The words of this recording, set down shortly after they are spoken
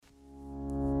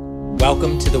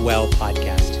Welcome to the Well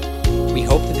podcast. We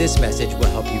hope that this message will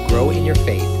help you grow in your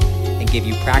faith and give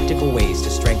you practical ways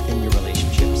to strengthen your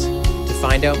relationships. To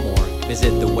find out more, visit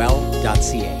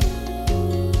thewell.ca.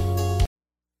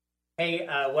 Hey,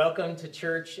 welcome to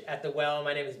church at the Well.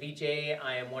 My name is Vijay.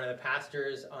 I am one of the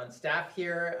pastors on staff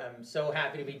here. I'm so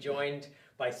happy to be joined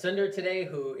by Sundar today,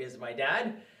 who is my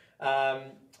dad.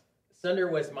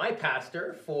 Sundar was my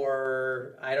pastor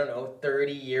for,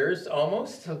 30 years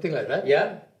almost. Something like that.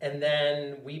 Yeah. And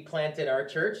then we planted our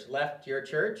church, left your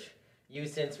church. You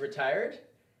since retired.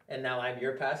 And now I'm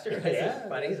your pastor. Yeah,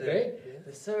 funny. that's great.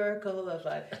 The circle of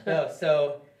life. No,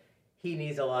 so he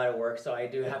needs a lot of work, so I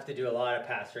do have to do a lot of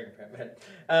pastoring for him.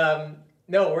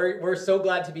 No, we're so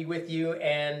glad to be with you,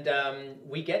 and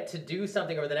we get to do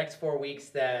something over the next 4 weeks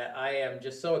that I am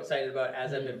just so excited about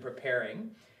as I've been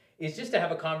preparing, is just to have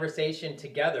a conversation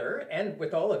together and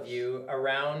with all of you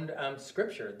around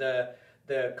Scripture,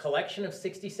 the collection of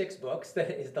 66 books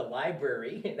that is the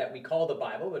library that we call the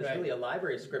Bible, but it's really a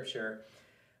library of Scripture.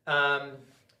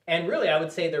 And really, I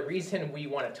would say the reason we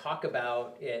want to talk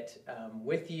about it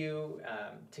with you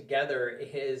together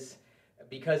is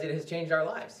because it has changed our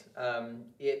lives.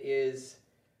 It is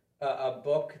a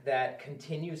book that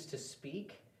continues to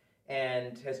speak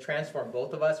and has transformed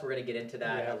both of us. We're going to get into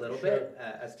that a little bit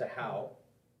as to how.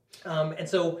 And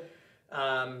so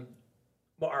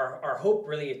our hope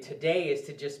really today is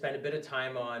to just spend a bit of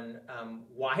time on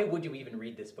why would you even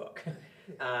read this book?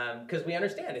 Because we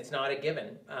understand it's not a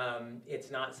given.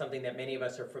 It's not something that many of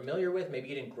us are familiar with. Maybe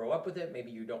you didn't grow up with it. Maybe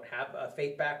you don't have a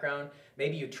faith background.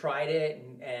 Maybe you tried it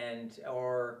and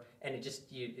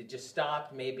it just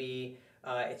stopped. Maybe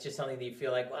it's just something that you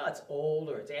feel like, well, it's old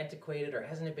or it's antiquated or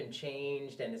hasn't it been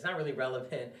changed and it's not really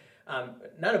relevant.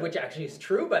 None of which actually is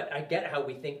true, but I get how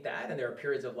we think that, and there are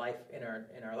periods of life in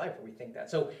our life where we think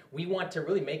that. So we want to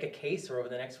really make a case over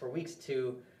the next 4 weeks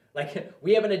to,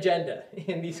 we have an agenda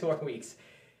in these 4 weeks.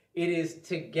 It is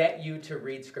to get you to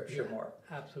read Scripture more.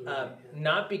 Absolutely.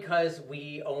 Not because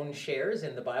we own shares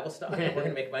in the Bible stock and we're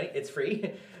going to make money. It's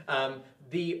free.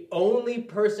 The only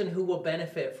person who will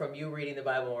benefit from you reading the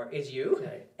Bible more is you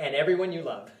and everyone you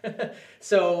love.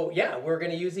 So, we're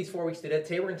going to use these 4 weeks today.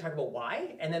 Today we're going to talk about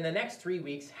why, and then the next 3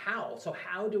 weeks, how. So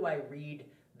how do I read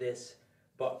this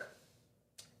book?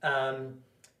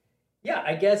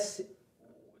 I guess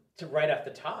to right off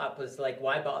the top was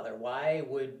why bother? Why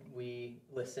would we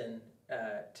listen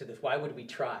to this? Why would we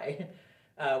try?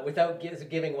 Without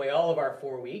giving away all of our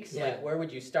 4 weeks, where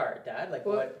would you start, Dad?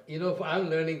 What? I'm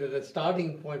learning that the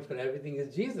starting point for everything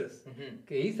is Jesus.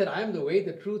 Okay, he said, "I am the way,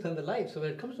 the truth, and the life." So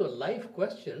when it comes to a life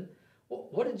question,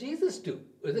 what did Jesus do?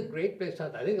 It's a great place to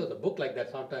start. I think there was a book like that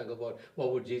sometime ago about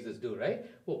what would Jesus do, right?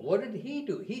 Well, what did he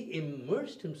do? He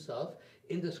immersed himself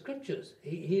in the Scriptures.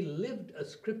 He lived a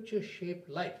Scripture-shaped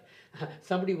life.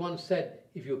 Somebody once said,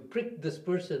 if you prick this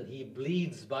person, he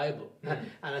bleeds Bible.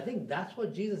 And I think that's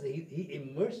what Jesus, he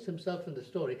immersed himself in the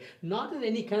story, not in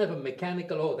any kind of a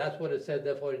mechanical, that's what it said,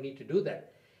 therefore you need to do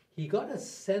that. He got a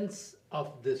sense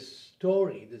of this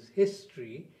story, this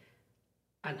history,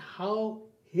 and how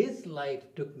his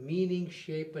life took meaning,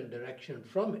 shape, and direction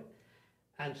from it.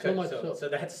 And so much so. So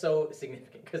that's so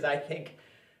significant, because I think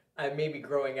maybe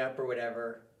growing up or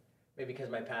whatever, maybe because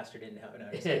my pastor didn't have it.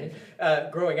 No, just kidding.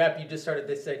 Growing up, you just started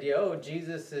this idea,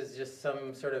 Jesus is just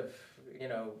some sort of,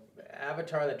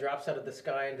 avatar that drops out of the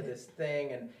sky into this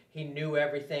thing, and he knew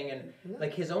everything, and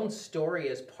his own story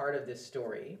is part of this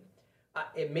story.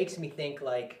 It makes me think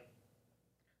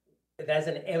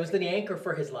it was the anchor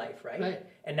for his life, right?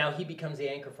 And now he becomes the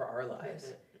anchor for our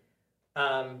lives.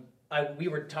 We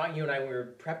were talking, you and I, we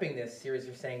were prepping this series.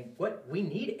 We're saying, we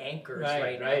need anchors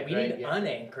right now. We need an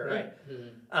anchor.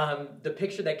 The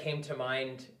picture that came to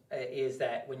mind is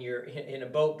that when you're in a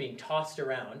boat being tossed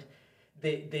around,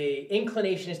 the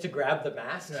inclination is to grab the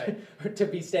mast or to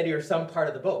be steady or some part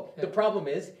of the boat. The problem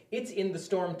is it's in the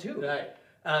storm too.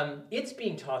 It's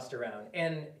being tossed around,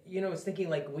 and I was thinking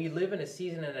we live in a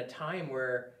season and a time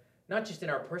where, not just in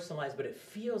our personal lives, but it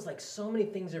feels like so many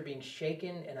things are being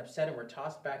shaken and upset, and we're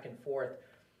tossed back and forth.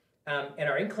 And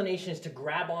our inclination is to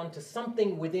grab onto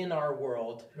something within our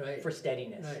world for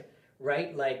steadiness,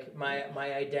 right? Like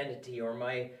my identity or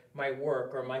my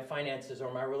work or my finances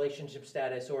or my relationship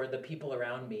status or the people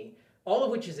around me, all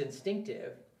of which is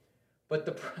instinctive. But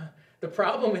the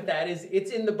problem with that is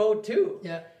it's in the boat too.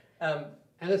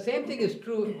 And the same thing is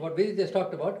true, what we just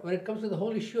talked about, when it comes to the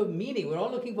whole issue of meaning. We're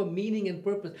all looking for meaning and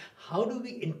purpose. How do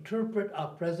we interpret our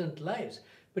present lives?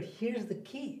 But here's the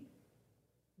key.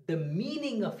 The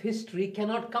meaning of history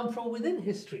cannot come from within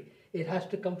history. It has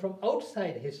to come from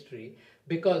outside history.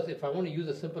 Because if I want to use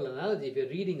a simple analogy, if you're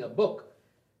reading a book,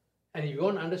 And if you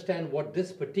want to understand what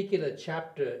this particular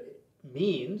chapter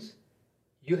means,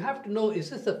 you have to know, is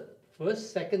this the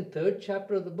first, second, third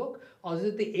chapter of the book, or is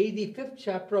it the 85th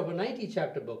chapter of a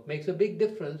 90-chapter book? Makes a big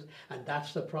difference, and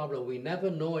that's the problem. We never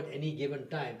know at any given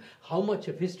time how much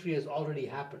of history has already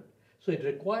happened. So it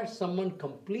requires someone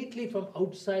completely from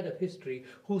outside of history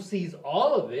who sees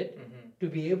all of it to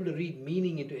be able to read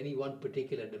meaning into any one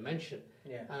particular dimension.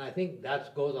 Yeah. And I think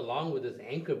that goes along with this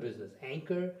anchor business.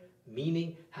 Anchor,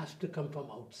 meaning has to come from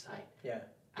outside. Yeah.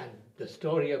 And the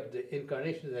story of the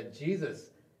incarnation is that Jesus,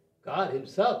 God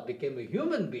himself, became a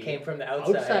human being. Came from the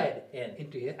outside in.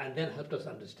 Into here, and then helped us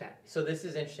understand. So this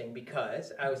is interesting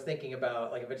because I was thinking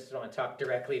about, like, if I just want to talk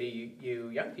directly to you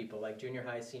young people, like junior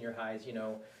highs, senior highs, you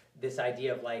know, this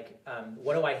idea of like,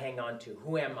 what do I hang on to?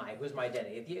 Who am I? Who's my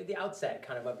identity? At the outset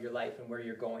kind of your life and where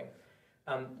you're going.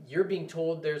 You're being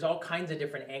told there's all kinds of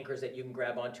different anchors that you can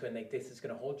grab onto and like, this is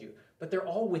going to hold you. But they're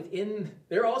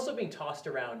also being tossed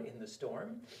around in the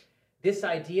storm. This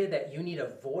idea that you need a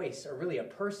voice or really a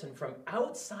person from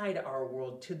outside our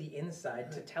world to the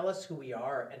inside to tell us who we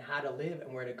are and how to live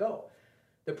and where to go.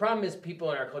 The problem is people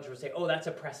in our culture will say, oh, that's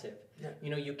oppressive. Yeah. You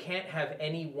know, you can't have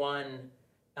any one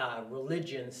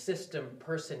religion, system,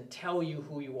 person tell you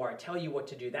who you are, tell you what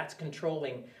to do. That's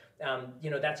controlling. You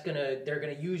know, they're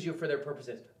gonna use you for their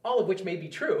purposes. All of which may be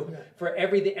true for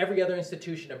every other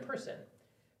institution and person.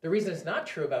 The reason it's not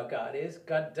true about God is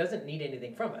God doesn't need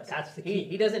anything from us. That's the key.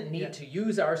 He doesn't need to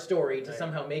use our story to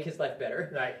somehow make his life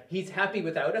better. Right. He's happy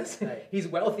without us. Right. He's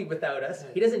wealthy without us.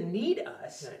 Right. He doesn't need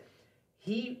us. Right.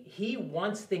 He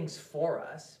wants things for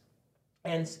us.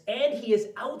 And he is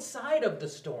outside of the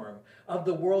storm of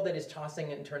the world that is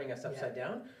tossing and turning us upside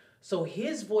down. So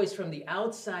his voice from the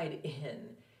outside in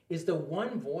is the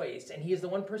one voice, and he is the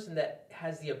one person that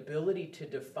has the ability to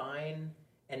define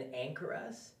and anchor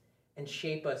us and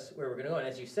shape us where we're going to go. And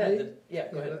as you said,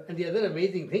 go ahead. And the other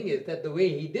amazing thing is that the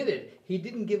way he did it, he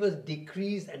didn't give us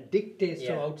decrees and dictates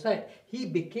from outside. He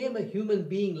became a human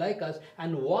being like us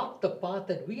and walked the path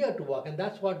that we are to walk. And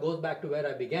that's what goes back to where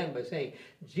I began by saying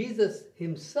Jesus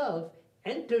himself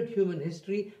entered human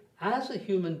history as a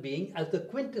human being, as the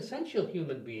quintessential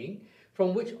human being,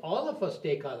 from which all of us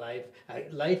take our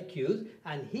life cues,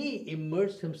 and he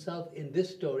immersed himself in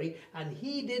this story, and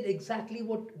he did exactly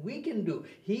what we can do.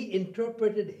 He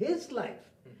interpreted his life.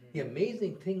 The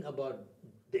amazing thing about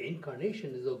the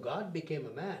incarnation is, though God became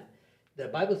a man, the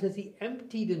Bible says he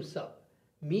emptied himself,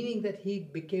 meaning that he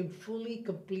became fully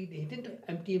complete. He didn't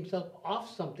empty himself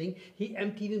off something, he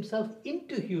emptied himself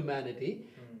into humanity,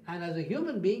 and as a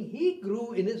human being, he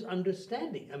grew in his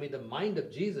understanding. I mean, the mind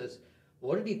of Jesus,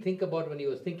 what did he think about when he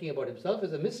was thinking about himself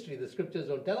is a mystery. The scriptures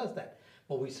don't tell us that.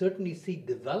 But we certainly see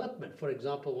development. For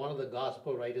example, one of the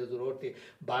gospel writers who wrote the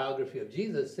biography of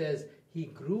Jesus says he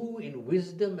grew in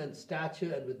wisdom and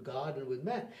stature and with God and with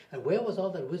man. And where was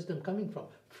all that wisdom coming from?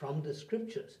 From the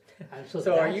scriptures. And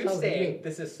so are you saying,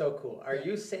 this is so cool, are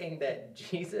you saying that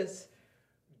Jesus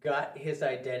got his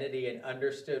identity and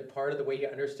understood, part of the way he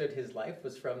understood his life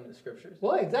was from the scriptures?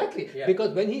 Well, exactly. Yeah.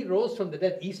 Because when he rose from the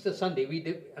dead, Easter Sunday,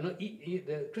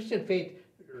 the Christian faith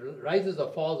rises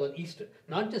or falls on Easter.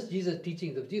 Not just Jesus'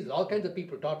 teachings of Jesus. All kinds of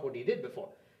people taught what he did before.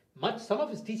 Some of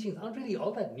his teachings aren't really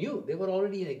all that new. They were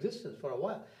already in existence for a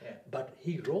while. Yeah. But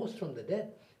he rose from the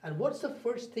dead. And what's the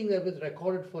first thing that was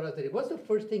recorded for us? What's the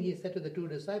first thing he said to the two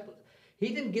disciples?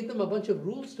 He didn't give them a bunch of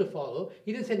rules to follow.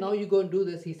 He didn't say, now you go and do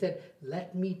this. He said,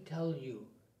 let me tell you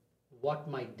what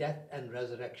my death and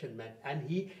resurrection meant. And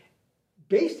he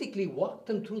basically walked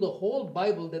them through the whole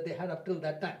Bible that they had up till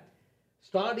that time.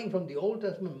 Starting from the Old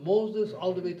Testament, Moses,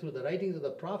 all the way through the writings of the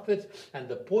prophets and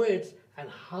the poets, and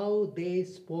how they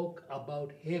spoke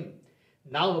about him.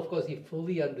 Now, of course, he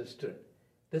fully understood.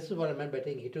 This is what I meant by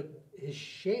saying he took his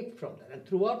shape from that. And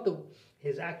throughout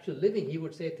his actual living, he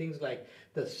would say things like,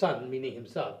 the Son, meaning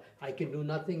himself, I can do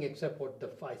nothing except what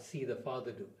I see the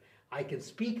Father do. I can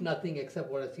speak nothing except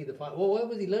what I see the Father. Well, where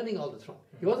was he learning all this from?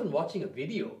 He wasn't watching a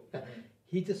video.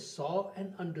 He just saw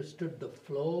and understood the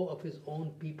flow of his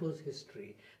own people's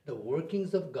history, the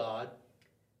workings of God,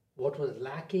 what was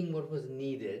lacking, what was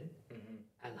needed,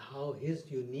 and how his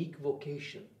unique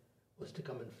vocation was to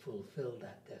come and fulfill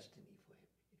that destiny for him.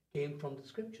 It came from the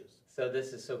scriptures. So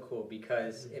this is so cool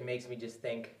because it makes me just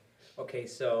think, okay,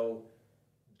 so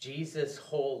Jesus'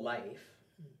 whole life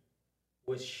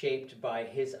was shaped by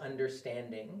his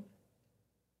understanding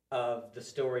of the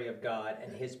story of God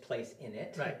and his place in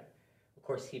it. Right. Of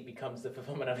course, he becomes the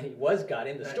fulfillment of it. He was God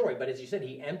in the story, but as you said,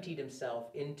 he emptied himself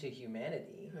into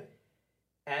humanity. Right.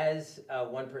 As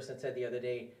one person said the other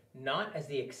day, not as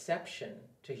the exception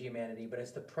to humanity, but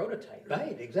as the prototype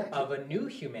exactly. of a new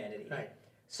humanity. Right.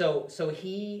 So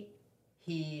he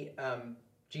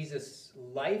Jesus'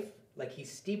 life, like he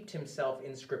steeped himself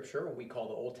in Scripture, what we call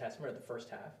the Old Testament, or the first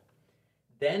half.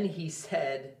 Then he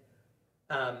said,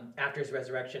 after his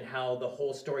resurrection, how the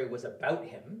whole story was about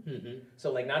him. Mm-hmm.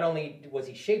 So, like, not only was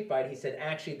he shaped by it, he said,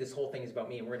 actually, this whole thing is about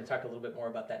me, and we're going to talk a little bit more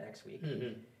about that next week.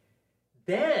 Mm-hmm.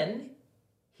 Then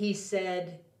he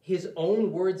said his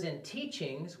own words and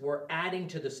teachings were adding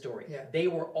to the story. Yeah. They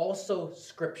were also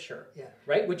Scripture,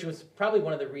 right? Which was probably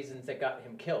one of the reasons that got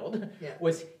him killed,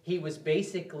 was he was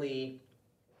basically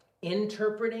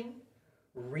interpreting,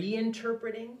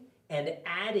 reinterpreting, and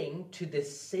adding to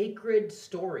this sacred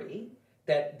story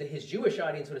that his Jewish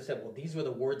audience would have said, well, these were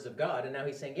the words of God. And now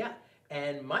he's saying, yeah,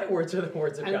 and my words are the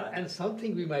words of God. And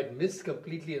something we might miss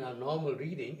completely in our normal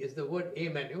reading is the word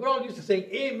amen. We're all used to saying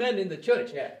amen in the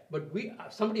church. Yeah. But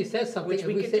somebody says something which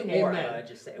and we say amen. More,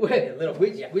 just say a little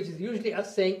which is usually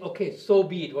us saying, okay, so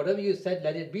be it. Whatever you said,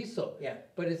 let it be so. Yeah.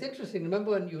 But it's interesting.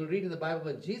 Remember when you read in the Bible,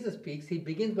 when Jesus speaks, he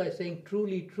begins by saying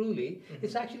truly, truly. Mm-hmm.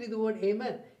 It's actually the word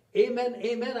amen. Amen,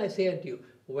 amen, I say unto you.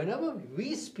 Whenever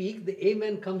we speak, the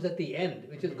amen comes at the end,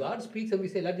 which is God speaks and we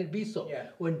say, let it be so. Yeah.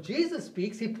 When Jesus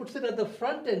speaks, he puts it at the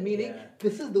front end, meaning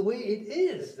this is the way it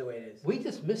is. This is the way it is. We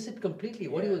just miss it completely.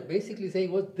 What he was basically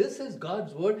saying was, this is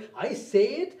God's word. I say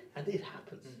it and it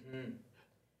happens. Mm-hmm.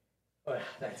 Oh,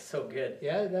 that's so good.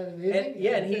 Yeah, that's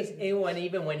amazing. And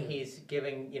even when he's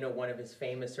giving, one of his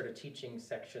famous sort of teaching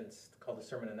sections called the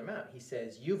Sermon on the Mount, he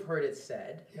says, you've heard it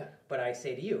said, but I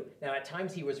say to you. Now, at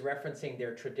times he was referencing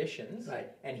their traditions,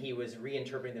 and he was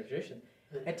reinterpreting their tradition.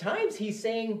 At times he's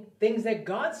saying things that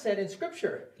God said in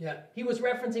Scripture. Yeah. He was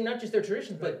referencing not just their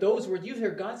traditions, but those words you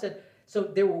heard God said. So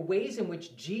there were ways in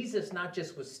which Jesus not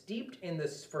just was steeped in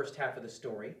this first half of the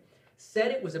story,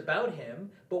 said it was about him,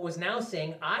 but was now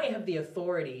saying, I have the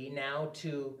authority now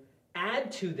to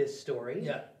add to this story,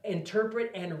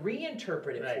 interpret and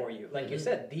reinterpret it for you. Like you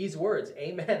said, these words,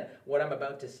 amen, what I'm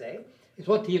about to say. It's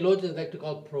what theologians like to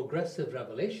call progressive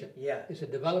revelation. Yeah. It's a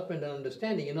development and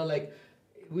understanding. Like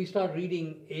we start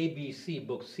reading ABC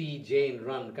books, See, Jane,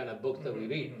 Run kind of books that we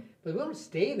read. But we don't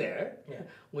stay there. Yeah.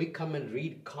 We come and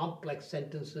read complex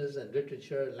sentences and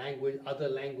literature, language, other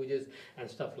languages, and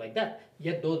stuff like that.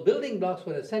 Yet those building blocks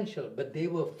were essential, but they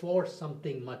were for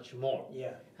something much more.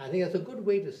 Yeah. I think that's a good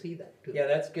way to see that, too. Yeah,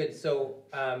 that's good. So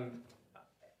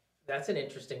that's an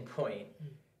interesting point,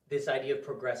 this idea of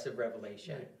progressive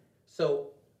revelation. Right. So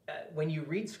when you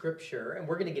read Scripture, and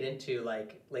we're going to get into,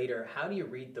 like, later, how do you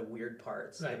read the weird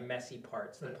parts, the messy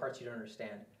parts, the parts you don't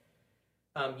understand?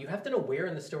 You have to know where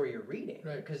in the story you're reading.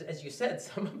 Right. Because as you said,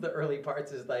 some of the early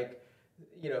parts is like,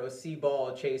 see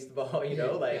ball, chase the ball,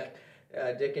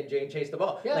 Dick and Jane chase the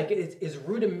ball. Yeah. Like it's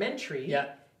rudimentary.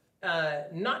 Yeah.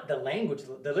 Not the language,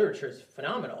 the literature is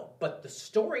phenomenal, but the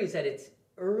stories at its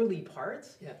early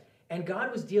parts. Yeah. And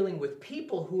God was dealing with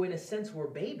people who, in a sense, were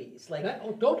babies. Like,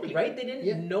 totally. Right? They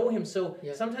didn't know him. So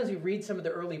sometimes we read some of the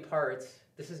early parts.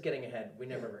 This is getting ahead. We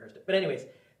never rehearsed it. But anyways,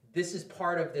 this is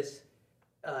part of this.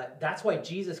 That's why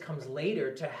Jesus comes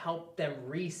later to help them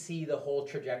re-see the whole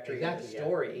trajectory of the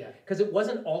story. Because it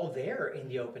wasn't all there in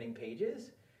the opening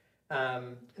pages.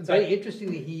 Very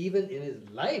interestingly, he even in his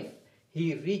life,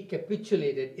 he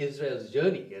recapitulated Israel's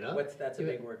journey, That's a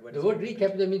big word. The word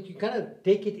recapitulate means you kind of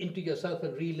take it into yourself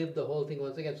and relive the whole thing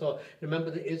once again. So remember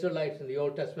the Israelites in the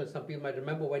Old Testament, some people might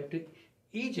remember, went to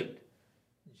Egypt.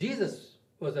 Jesus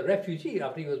was a refugee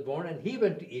after he was born, and he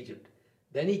went to Egypt.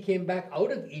 Then he came back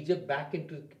out of Egypt back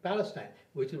into Palestine,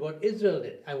 which is what Israel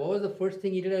did. And what was the first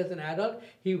thing he did as an adult?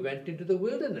 He went into the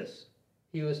wilderness.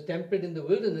 He was tempted in the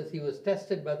wilderness. He was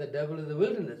tested by the devil in the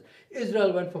wilderness.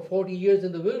 Israel went for 40 years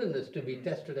in the wilderness to be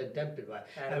tested and tempted by.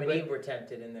 And when Eve were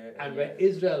tempted in there. And when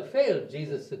Israel failed,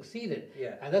 Jesus succeeded.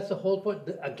 Yeah. And that's the whole point.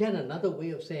 Again, another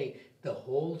way of saying the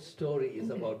whole story is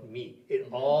about me. It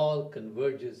all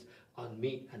converges on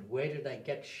me. And where did I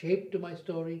get shaped to my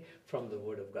story? From the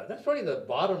Word of God. That's probably the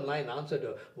bottom line answer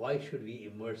to why should we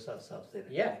immerse ourselves in it.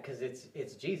 Yeah, because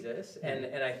it's Jesus.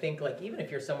 And I think, like, even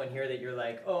if you're someone here that you're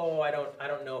like, oh, I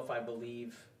don't know if I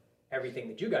believe everything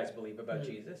that you guys believe about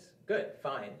Jesus. Good,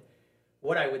 fine.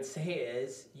 What I would say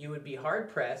is you would be hard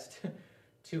pressed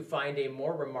to find a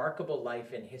more remarkable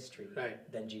life in history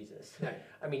than Jesus. Right.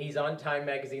 I mean, he's on Time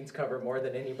Magazine's cover more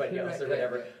than anybody else or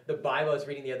whatever. Right. The Bible, I was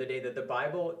reading the other day that the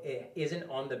Bible isn't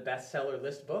on the bestseller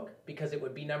list book because it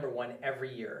would be number one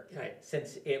every year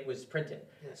since it was printed.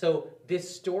 Yeah. So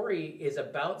this story is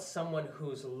about someone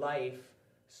whose life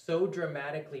so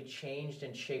dramatically changed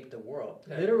and shaped the world.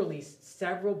 Right. Literally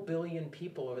several billion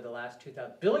people over the last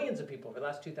 2,000, billions of people over the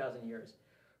last 2,000 years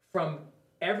from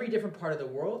every different part of the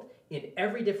world, in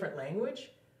every different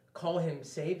language, call him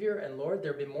Savior and Lord.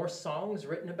 There have been more songs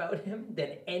written about him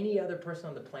than any other person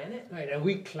on the planet. Right, and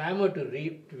we clamor to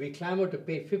pay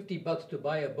 $50 to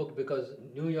buy a book because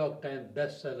New York Times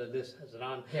bestseller list has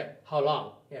run how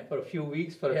long? For a few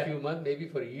weeks, for a few months, maybe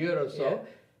for a year or so.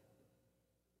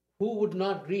 Who would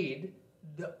not read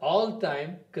the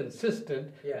all-time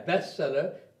consistent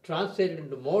bestseller translated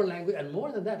into more language? And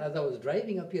more than that, as I was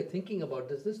driving up here thinking about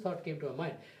this thought came to my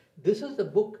mind. This is the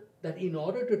book that in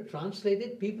order to translate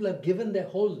it, people have given their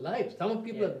whole lives. Some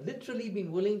people have literally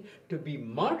been willing to be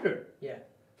martyred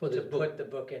for this book. To put the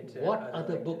book into what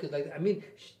other book is like that? I mean,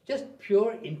 just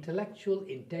pure intellectual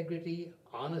integrity,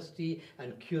 honesty,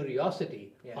 and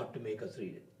curiosity ought to make us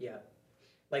read it. Yeah.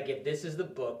 Like if this is the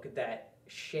book that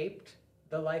shaped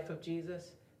the life of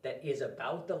Jesus, that is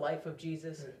about the life of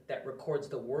Jesus, that records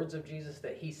the words of Jesus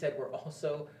that he said were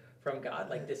also from God,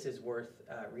 like this is worth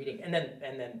reading. And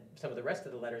then some of the rest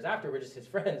of the letters after were just his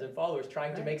friends and followers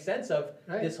trying to make sense of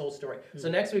this whole story. So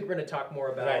next week we're going to talk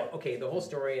more about, okay, the whole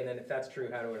story, and then if that's true,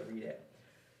 how do I read it?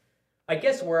 I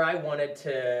guess where I wanted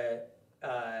to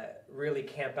really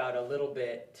camp out a little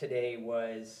bit today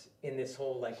was in this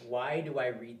whole, like, why do I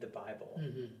read the Bible?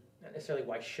 Not necessarily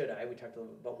why should I, we talked a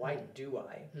little bit about why do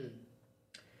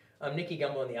I? Nicky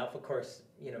Gumbel in the Alpha Course,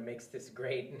 makes this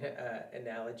great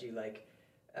analogy, like,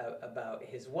 about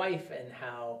his wife and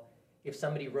how if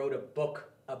somebody wrote a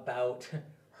book about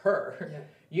her,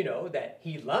 that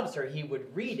he loves her, he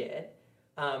would read it.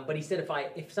 But he said,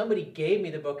 if somebody gave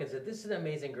me the book and said, this is an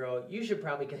amazing girl, you should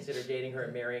probably consider dating her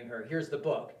and marrying her. Here's the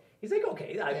book. He's like,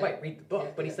 okay, I might read the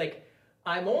book. But he's like,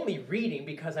 I'm only reading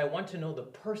because I want to know the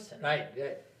person. Right.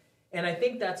 And I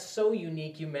think that's so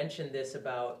unique. You mentioned this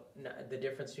about the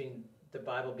difference between the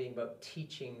Bible being about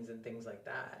teachings and things like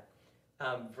that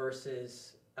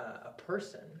versus a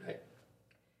person. Right.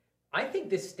 I think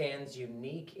this stands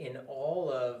unique in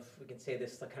all of, we can say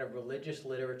this, kind of religious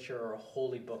literature or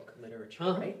holy book literature,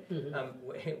 right?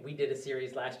 We did a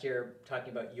series last year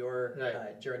talking about your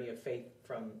journey of faith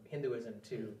from Hinduism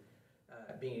to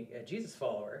being a Jesus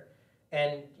follower.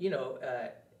 And,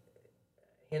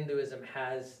 Hinduism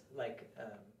has like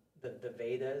the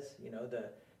Vedas,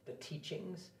 the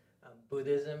teachings.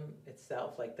 Buddhism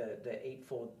itself, like the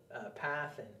Eightfold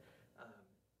Path, and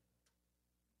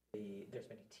there's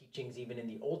many teachings even in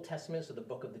the Old Testament, so the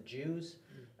Book of the Jews.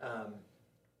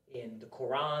 In the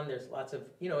Quran, there's lots of,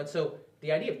 and so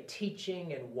the idea of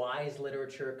teaching and wise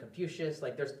literature, Confucius,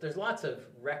 like there's lots of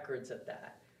records of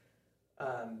that.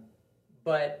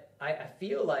 But I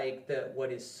feel like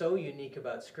what is so unique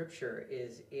about Scripture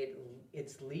is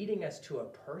it's leading us to a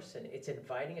person. It's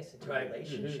inviting us into a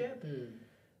relationship.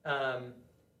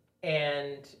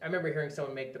 And I remember hearing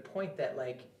someone make the point that,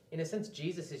 like, in a sense,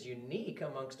 Jesus is unique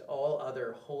amongst all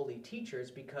other holy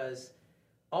teachers because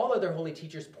all other holy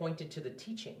teachers pointed to the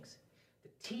teachings. The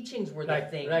teachings were the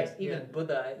things, even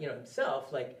Buddha,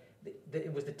 himself, like,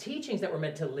 it was the teachings that were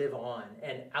meant to live on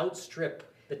and outstrip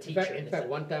the teacher. In fact,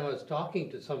 one time I was talking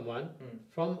to someone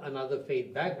from another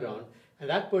faith background, and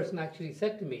that person actually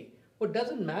said to me, well, it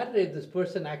doesn't matter if this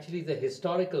person actually is a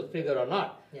historical figure or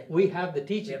not. We have the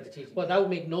teachings. Well, that would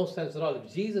make no sense at all.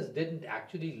 If Jesus didn't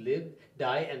actually live,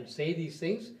 die, and say these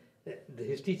things,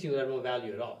 his teaching would have no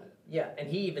value at all. Yeah, and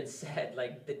he even said,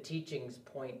 like, the teachings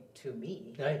point to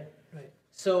me. Right.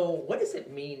 So what does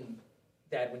it mean,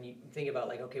 Dad, when you think about,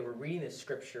 like, okay, we're reading this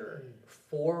Scripture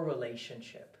for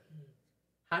relationship?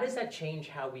 How does that change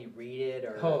how we read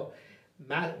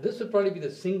it? This would probably be the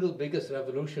single biggest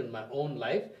revolution in my own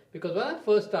life, because when I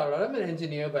first started, I'm an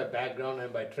engineer by background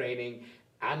and by training.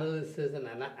 Analysis and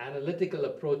analytical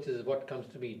approaches is what comes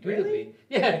to me intuitively.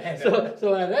 Really? Yeah.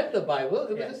 So I read the Bible.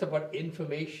 It was just about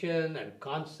information and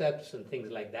concepts and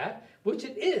things like that, which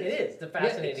it is. It is. It's a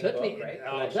fascinating book, right?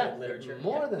 Collection of literature.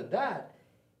 More than that,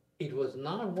 it was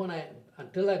not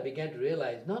until I began to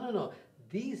realize, no.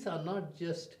 These are not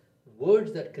just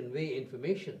words that convey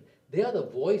information. They are the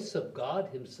voice of God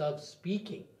himself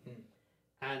speaking.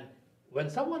 And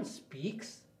when someone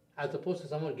speaks, as opposed to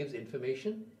someone gives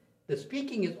information, the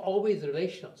speaking is always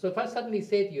relational. So if I suddenly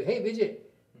say to you, hey, Vijay,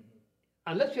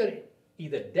 unless you're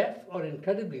either deaf or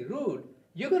incredibly rude,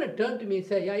 you're going to turn to me and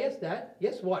say, yeah, yes, Dad,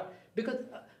 yes, what? Because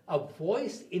a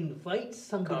voice invites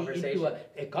somebody into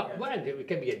it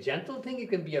can be a gentle thing, it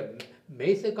can be a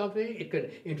mesa conversation, it can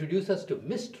introduce us to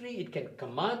mystery, it can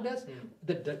command us.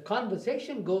 The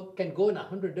conversation can go in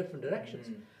 100 different directions.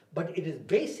 But it is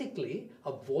basically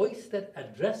a voice that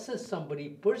addresses somebody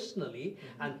personally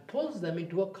and pulls them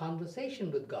into a conversation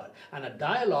with God, and a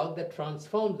dialogue that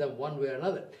transforms them one way or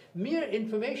another. Mere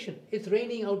information, it's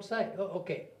raining outside. Oh,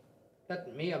 okay,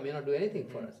 that may or may not do anything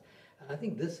for us. And I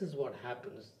think this is what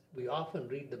happens we often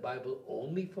read the Bible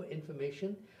only for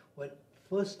information, when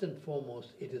first and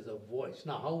foremost it is a voice.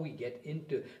 Now, how we get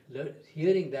into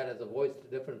hearing that as a voice is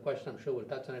a different question. I'm sure we'll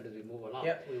touch on it as we move along.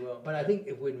 Yeah, we will. But I think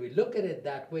when we look at it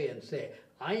that way and say,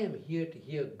 I am here to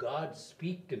hear God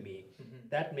speak to me,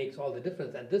 that makes all the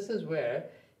difference. And this is where,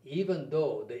 even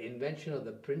though the invention of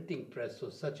the printing press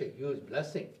was such a huge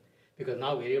blessing, because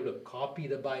now we're able to copy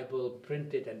the Bible,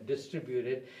 print it, and distribute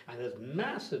it, and there's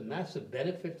massive, massive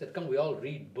benefits that come. We all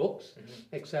read books,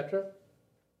 etc.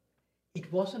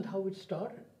 It wasn't how it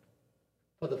started.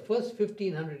 For the first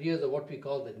 1500 years of what we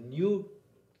call the New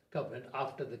Covenant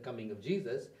after the coming of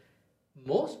Jesus,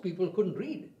 most people couldn't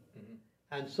read.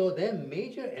 And so their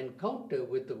major encounter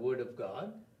with the Word of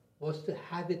God was to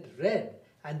have it read,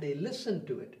 and they listened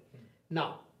to it.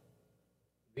 Now,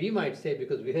 we might say,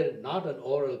 because we're not an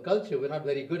oral culture, we're not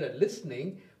very good at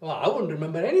listening. Well, I wouldn't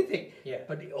remember anything. Yeah.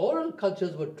 But the oral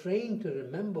cultures were trained to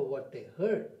remember what they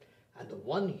heard. And the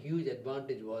one huge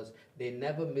advantage was they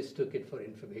never mistook it for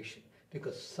information,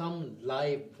 because some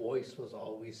live voice was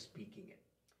always speaking it.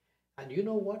 And you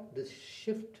know what? This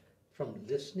shift from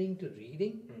listening to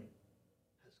reading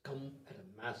has come at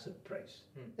a massive price.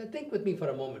 Now think with me for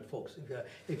a moment, folks.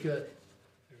 If you're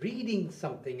reading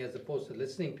something as opposed to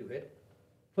listening to it,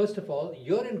 first of all,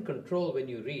 you're in control when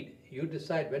you read. You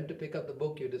decide when to pick up the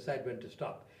book, you decide when to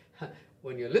stop.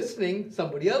 When you're listening,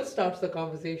 somebody else starts the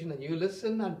conversation and you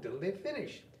listen until they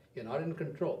finish. You're not in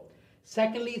control.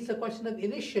 Secondly, it's a question of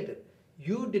initiative.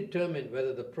 You determine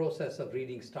whether the process of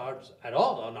reading starts at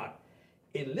all or not.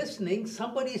 In listening,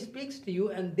 somebody speaks to you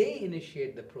and they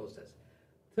initiate the process.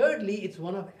 Thirdly, it's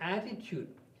one of attitude.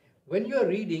 When you're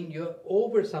reading, you're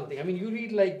over something. I mean, you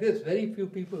read like this. Very few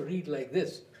people read like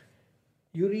this.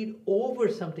 You read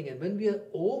over something, and when we are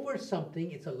over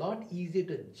something, it's a lot easier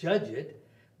to judge it.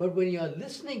 But when you're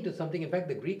listening to something, in fact,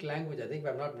 the Greek language, I think if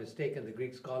I'm not mistaken, the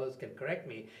Greek scholars can correct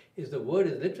me, is the word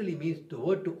literally means, the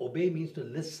word to obey means to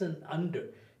listen under.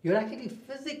 You're actually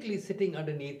physically sitting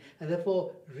underneath, and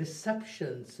therefore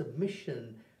reception,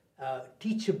 submission,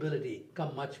 teachability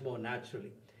come much more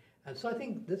naturally. And so I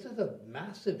think this is a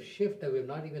massive shift that we've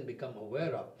not even become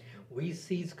aware of. We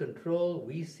seize control,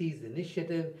 we seize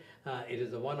initiative, it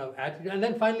is the one of attitude. And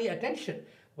then finally, attention.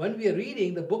 When we are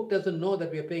reading, the book doesn't know that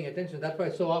we are paying attention. That's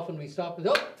why so often we stop and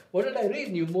say, oh, what did I read?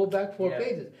 And you move back 4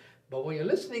 pages. But when you're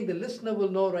listening, the listener will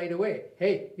know right away,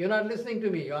 hey, you're not listening to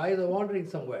me, your eyes are wandering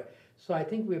somewhere. So I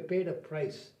think we've paid a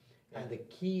price. And the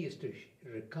key is to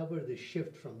recover the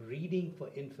shift from reading for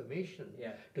information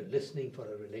to listening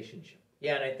for a relationship.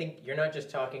 Yeah, and I think you're not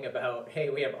just talking about, hey,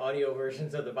 we have audio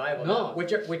versions of the Bible, no.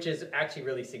 which is actually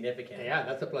really significant. Yeah,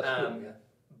 that's a plus too. Yeah.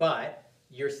 But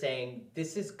you're saying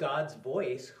this is God's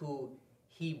voice, who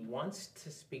He wants to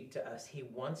speak to us. He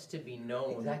wants to be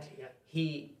known. Exactly. Yeah.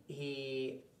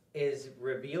 He is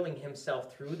revealing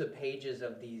Himself through the pages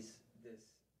of this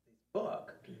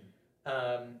book,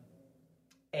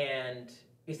 and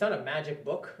it's not a magic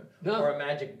book or a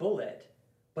magic bullet,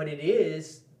 but it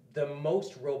is the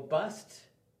most robust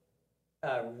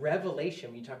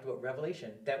revelation. We talked about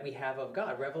revelation that we have of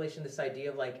God. Revelation, this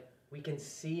idea of like we can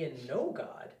see and know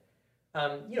God.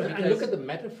 And look at the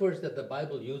metaphors that the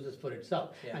Bible uses for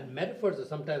itself. Yeah. And metaphors are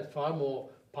sometimes far more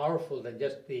powerful than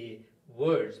just the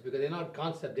words, because they're not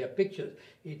concepts, they're pictures.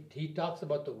 He talks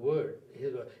about the word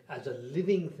as a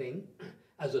living thing,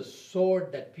 as a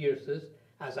sword that pierces,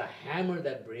 as a hammer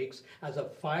that breaks, as a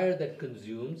fire that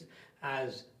consumes,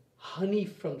 as honey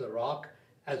from the rock,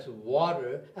 as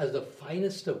water, as the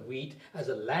finest of wheat, as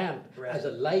a lamp, as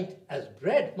a light, as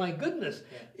bread. My goodness,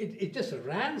 it just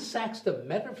ransacks the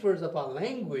metaphors of our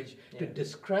language to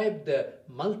describe the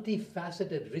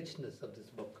multifaceted richness of this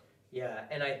book. Yeah,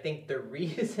 and I think the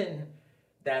reason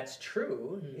that's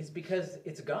true is because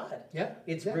it's God. Yeah,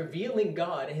 it's revealing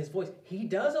God and His voice. He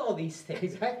does all these things.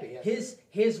 Exactly. Yeah.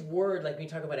 His word, like when you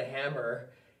talk about a hammer,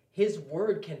 His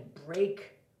word can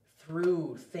break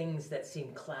through things that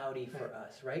seem cloudy for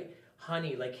us, right?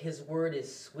 Honey, like His word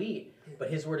is sweet, but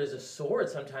His word is a sword.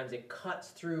 Sometimes it cuts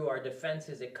through our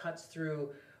defenses, it cuts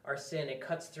through our sin, it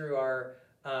cuts through our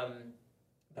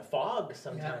the fog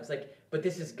sometimes. Like, but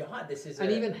this is God. This is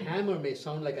even hammer may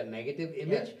sound like a negative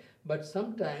image, but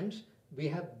sometimes we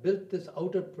have built this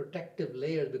outer protective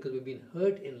layer because we've been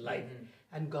hurt in life.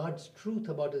 And God's truth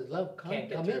about His love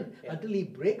can't come in until He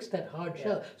breaks that hard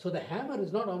shell. So the hammer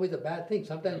is not always a bad thing.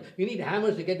 Sometimes you need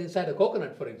hammers to get inside a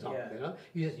coconut, for example.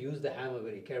 You just use the hammer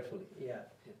very carefully.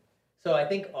 So I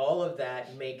think all of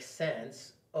that makes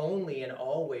sense only and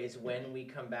always when we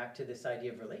come back to this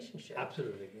idea of relationship.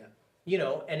 Absolutely, yeah. You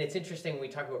know, and it's interesting when we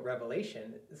talk about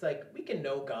revelation. It's like we can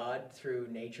know God through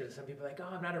nature. Some people are like,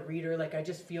 oh, I'm not a reader. Like, I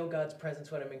just feel God's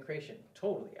presence when I'm in creation.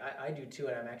 Totally. I do too.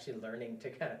 And I'm actually learning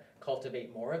to kind of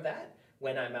cultivate more of that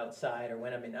when I'm outside or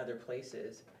when I'm in other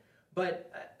places.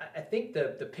 But I think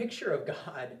the picture of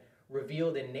God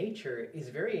revealed in nature is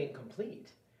very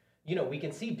incomplete. You know, we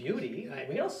can see beauty. Right.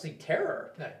 We can also see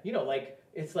terror. Right. You know, like,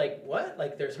 it's like, what?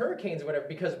 Like, there's hurricanes or whatever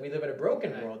because we live in a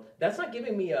broken world. That's not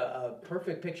giving me a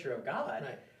perfect picture of God.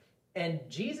 Right. And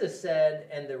Jesus said,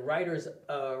 and the writers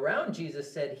around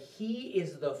Jesus said, he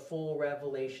is the full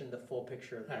revelation, the full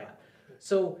picture of God.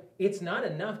 So it's not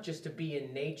enough just to be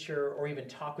in nature or even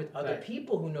talk with other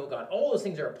people who know God. All those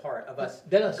things are a part of us,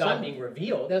 God being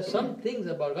revealed. There are some things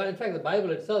about God. In fact, the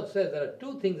Bible itself says there are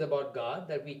two things about God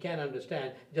that we can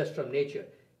understand just from nature.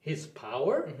 His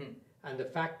power and the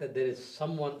fact that there is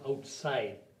someone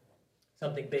outside.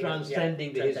 Something big.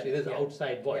 Transcending the history. There's an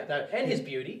outside voice. Yeah. And his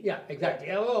beauty. Yeah, exactly.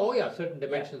 Oh, yeah, certain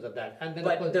dimensions of that. And then,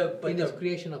 of course, in his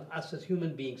creation of us as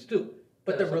human beings too.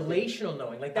 But the relational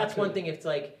knowing, like that's one thing. It's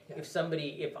like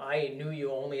if I knew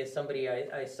you only as somebody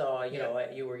I saw, you know,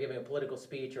 you were giving a political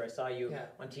speech, or I saw you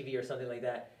on TV or something like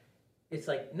that. It's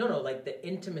like no, like the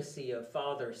intimacy of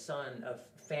father, son, of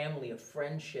family, of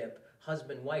friendship,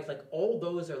 husband, wife, like all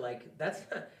those are like that's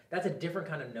a different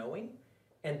kind of knowing.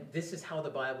 And this is how the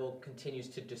Bible continues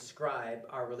to describe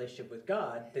our relationship with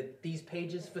God, that these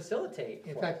pages facilitate.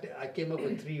 In fact, I came up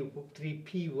with three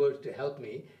P words to help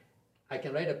me. I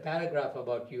can write a paragraph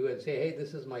about you and say, hey,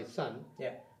 this is my son. Yeah.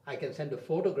 I can send a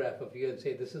photograph of you and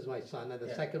say, this is my son. And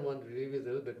the second one reveals a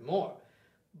little bit more.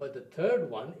 But the third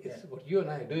one is what you and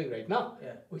I are doing right now,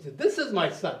 which is, this is my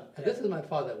son and this is my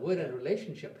father. We're in a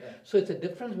relationship. Yeah. So it's a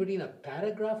difference between a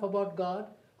paragraph about God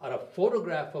or a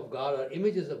photograph of God or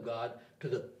images of God to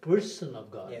the person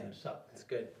of God himself. That's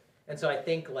good. And so I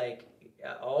think like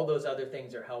all those other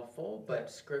things are helpful, but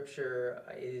Scripture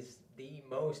is the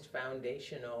most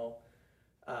foundational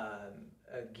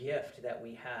a gift that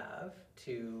we have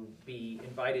to be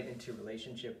invited into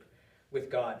relationship with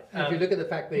God. If you look at the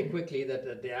fact very quickly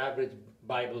that the average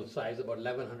Bible size about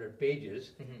 1,100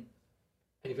 pages, and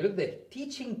if you look at the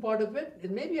teaching part of it, it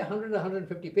may be 100,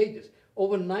 150 pages.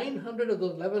 Over 900 of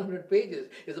those 1,100 pages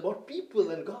is about people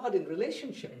and God in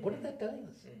relationship. What is that telling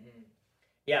us?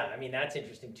 Yeah, I mean, that's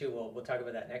interesting too. We'll talk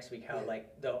about that next week, how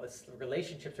like the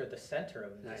relationships are at the center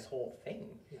of this whole thing.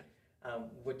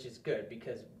 Which is good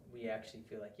because we actually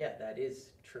feel like, that is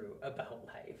true about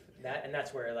life. And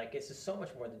that's where like this is so much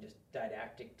more than just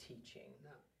didactic teaching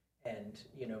and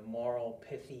moral,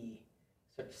 pithy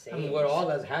sort of sayings. I mean, we're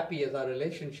all as happy as our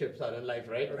relationships are in life,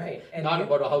 right? Right. And not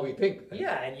about how we think.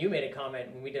 Yeah, and you made a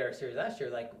comment when we did our series last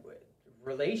year, like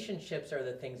relationships are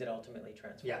the things that ultimately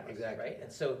transform us, exactly. Right?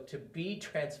 And so to be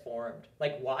transformed,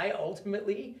 like why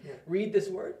ultimately read this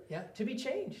word? To be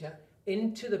changed.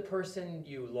 Into the person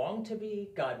you long to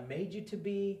be, God made you to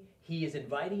be, He is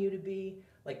inviting you to be.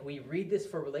 Like we read this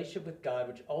for a relationship with God,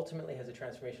 which ultimately has a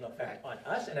transformational effect on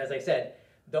us. And as I said,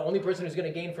 the only person who's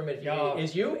going to gain from it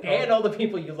is you and all the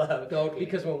people you love. Totally.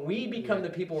 Because when we become the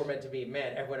people we're meant to be,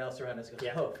 man, everyone else around us goes,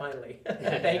 oh, finally.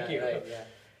 Thank you.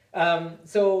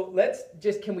 So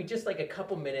can we just like a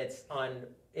couple minutes on,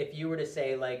 if you were to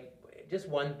say like, just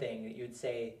one thing that you'd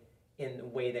say in the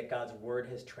way that God's word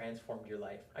has transformed your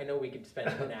life. I know we could spend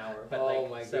an hour, but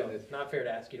goodness. Not fair to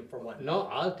ask you for one. No,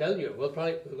 I'll tell you. We're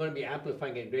going to be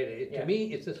amplifying it greater. To me,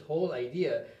 it's this whole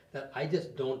idea that I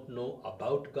just don't know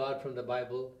about God from the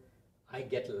Bible. I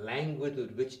get language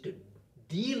with which to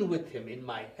deal with Him in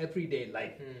my everyday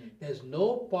life. There's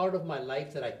no part of my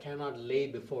life that I cannot lay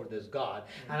before this God.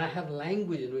 And I have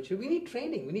language in which we need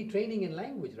training. We need training in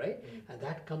language, right? And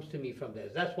that comes to me from there.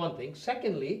 That's one thing.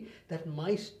 Secondly, that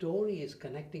my story is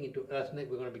connecting into us. We're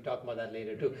going to be talking about that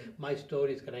later too. My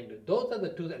story is connected. Those are the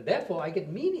two. And therefore, I get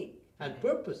meaning and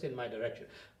purpose in my direction,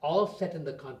 all set in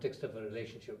the context of a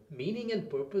relationship. Meaning and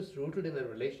purpose rooted in a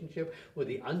relationship with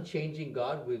the unchanging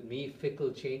God, with me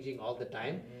fickle, changing all the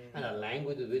time, and a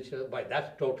language with which, that's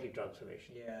totally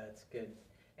transformation. Yeah, it's good.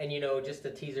 And just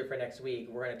a teaser for next week,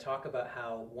 we're going to talk about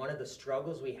how one of the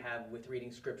struggles we have with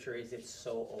reading Scripture is it's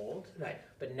so old. Right.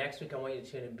 But next week I want you to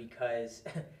tune in because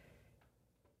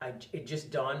it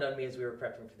just dawned on me as we were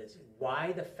prepping for this,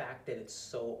 why the fact that it's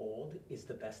so old is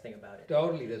the best thing about it.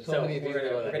 Totally, there's so many things we're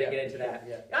going to get into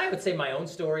that. I would say my own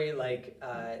story, like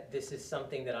this is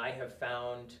something that I have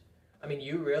found, I mean,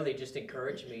 you really just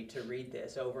encouraged me to read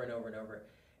this over and over and over.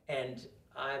 And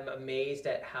I'm amazed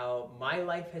at how my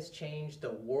life has changed, the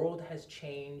world has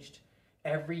changed,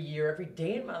 every year, every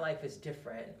day in my life is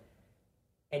different.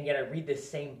 and yet I read this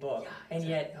same book, and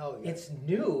yet it's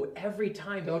new every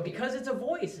time because it's a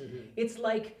voice. It's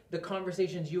like the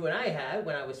conversations you and I had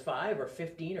when I was 5 or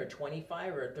 15 or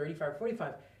 25 or 35 or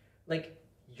 45. Like,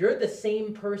 you're the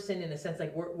same person in a sense,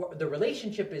 like the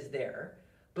relationship is there,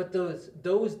 but those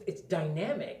it's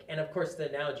dynamic. And of course the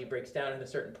analogy breaks down at a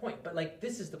certain point, but like,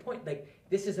 this is the point. Like,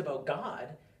 this is about God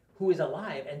who is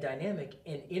alive and dynamic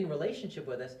and in relationship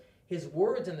with us. His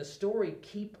words and the story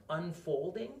keep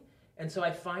unfolding. And so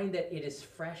I find that it is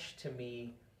fresh to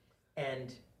me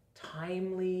and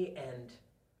timely and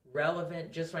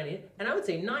relevant just when I need it. And I would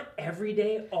say not every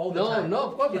day, all the time. No,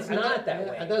 of course it's not that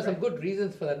way. And there are some good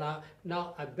reasons for that.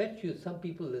 Now, I bet you some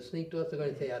people listening to us are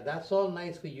going to say, that's all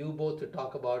nice for you both to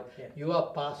talk about. Yeah. You are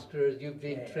pastors, you've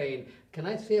been trained. Can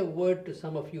I say a word to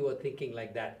some of you who are thinking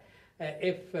like that?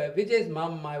 If Vijay's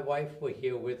mom, my wife, were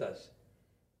here with us,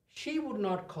 she would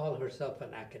not call herself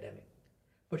an academic.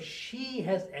 But she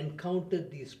has encountered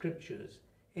these scriptures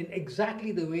in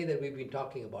exactly the way that we've been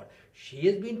talking about. She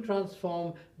has been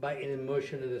transformed by an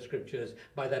immersion in the scriptures,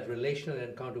 by that relational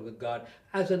encounter with God.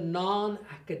 As a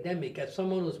non-academic, as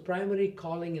someone whose primary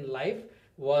calling in life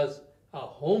was a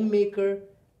homemaker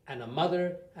and a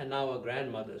mother and now a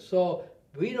grandmother. So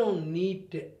we don't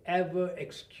need to ever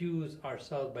excuse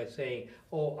ourselves by saying,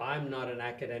 oh, I'm not an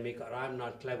academic or I'm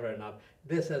not clever enough.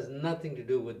 This has nothing to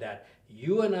do with that.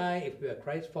 You and I, if we are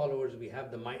Christ followers, we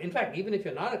have the mind. In fact, even if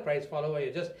you're not a Christ follower,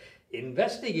 you're just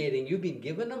investigating, you've been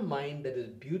given a mind that is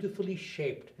beautifully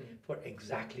shaped for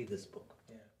exactly this book.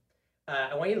 Yeah.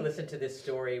 I want you to listen to this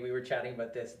story. We were chatting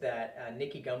about this that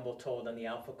Nicky Gumbel told on the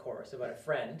Alpha Course about a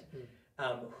friend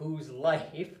whose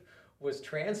life was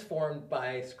transformed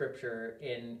by Scripture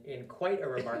in quite a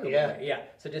remarkable way. Yeah.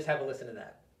 So just have a listen to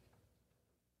that.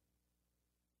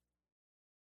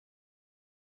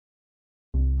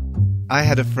 I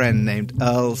had a friend named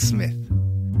Earl Smith.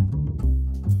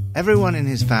 Everyone in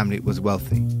his family was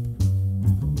wealthy.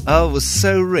 Earl was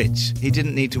so rich he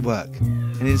didn't need to work,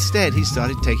 and instead he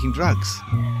started taking drugs.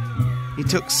 He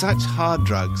took such hard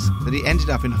drugs that he ended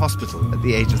up in hospital at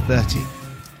the age of 30.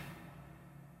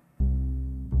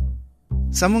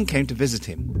 Someone came to visit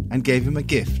him and gave him a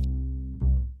gift,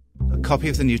 a copy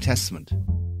of the New Testament.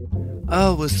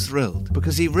 Earl was thrilled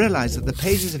because he realized that the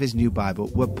pages of his new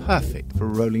Bible were perfect for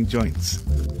rolling joints.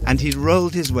 And he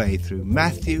rolled his way through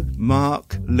Matthew,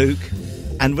 Mark, Luke,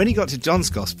 and when he got to John's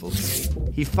Gospel,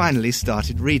 he finally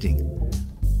started reading.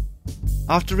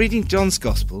 After reading John's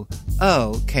Gospel,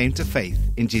 Earl came to faith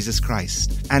in Jesus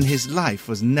Christ, and his life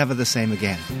was never the same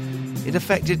again. It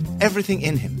affected everything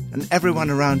in him and everyone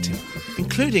around him,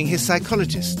 including his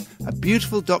psychologist, a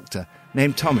beautiful doctor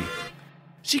named Tommy.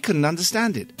 She couldn't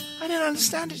understand it. I don't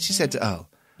understand it, she said to Earl.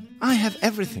 I have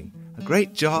everything, a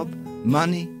great job,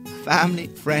 money, family,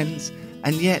 friends,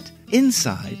 and yet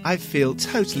inside I feel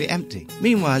totally empty.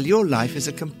 Meanwhile, your life is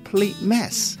a complete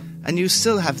mess, and you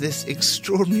still have this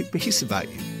extraordinary peace about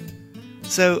you.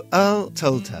 So Earl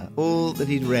told her all that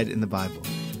he'd read in the Bible.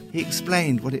 He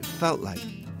explained what it felt like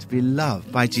to be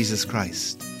loved by Jesus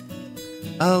Christ.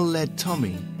 Earl led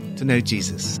Tommy to know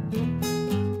Jesus.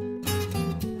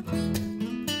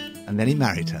 And then he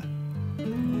married her.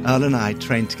 Earl and I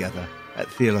trained together at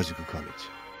Theological College.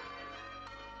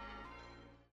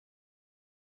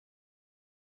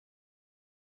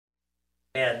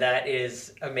 Man, that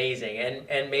is amazing.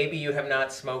 And maybe you have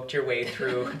not smoked your way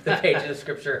through the pages of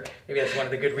Scripture. Maybe that's one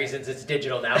of the good reasons it's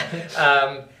digital now.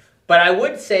 But I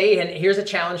would say, and here's a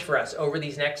challenge for us over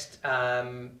these next,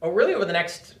 over the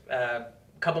next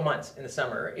couple months in the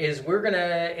summer, is we're going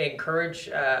to encourage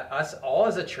us all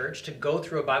as a church to go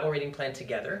through a Bible reading plan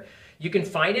together. You can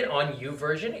find it on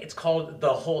YouVersion. It's called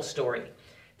The Whole Story.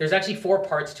 There's actually 4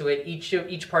 parts to it.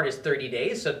 Each part is 30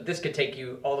 days, so this could take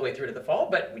you all the way through to the fall,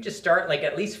 but we just start like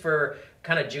at least for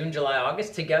kind of June, July,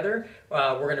 August together.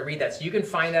 We're going to read that. So you can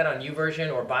find that on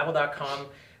YouVersion or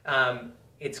Bible.com.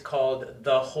 It's called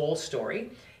The Whole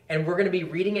Story, and we're going to be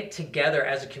reading it together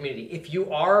as a community. If you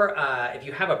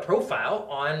have a profile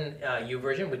on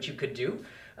YouVersion, which you could do,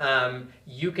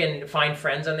 you can find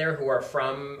friends on there who are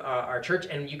from our church,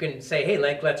 and you can say, hey,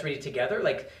 let's read it together.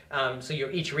 So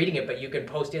you're each reading it, but you can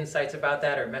post insights about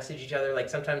that or message each other. Like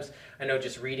sometimes I know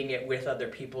just reading it with other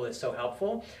people is so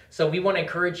helpful. So we want to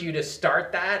encourage you to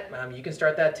start that. You can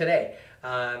start that today.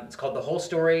 It's called The Whole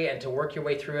Story, and to work your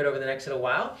way through it over the next little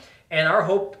while. And our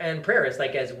hope and prayer is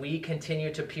as we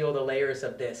continue to peel the layers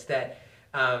of this, that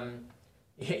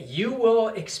you will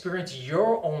experience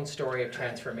your own story of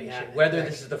transformation, whether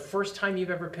this is the first time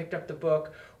you've ever picked up the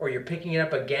book, or you're picking it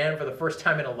up again for the first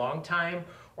time in a long time,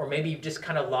 or maybe you've just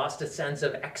kind of lost a sense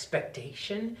of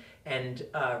expectation and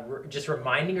just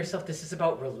reminding yourself this is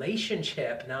about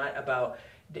relationship, not about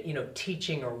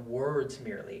teaching or words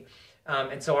merely.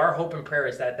 And so our hope and prayer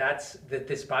is that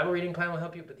this Bible reading plan will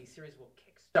help you, but these series will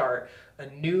kickstart a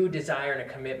new desire and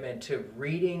a commitment to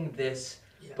reading this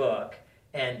book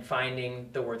and finding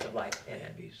the words of life in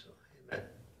it.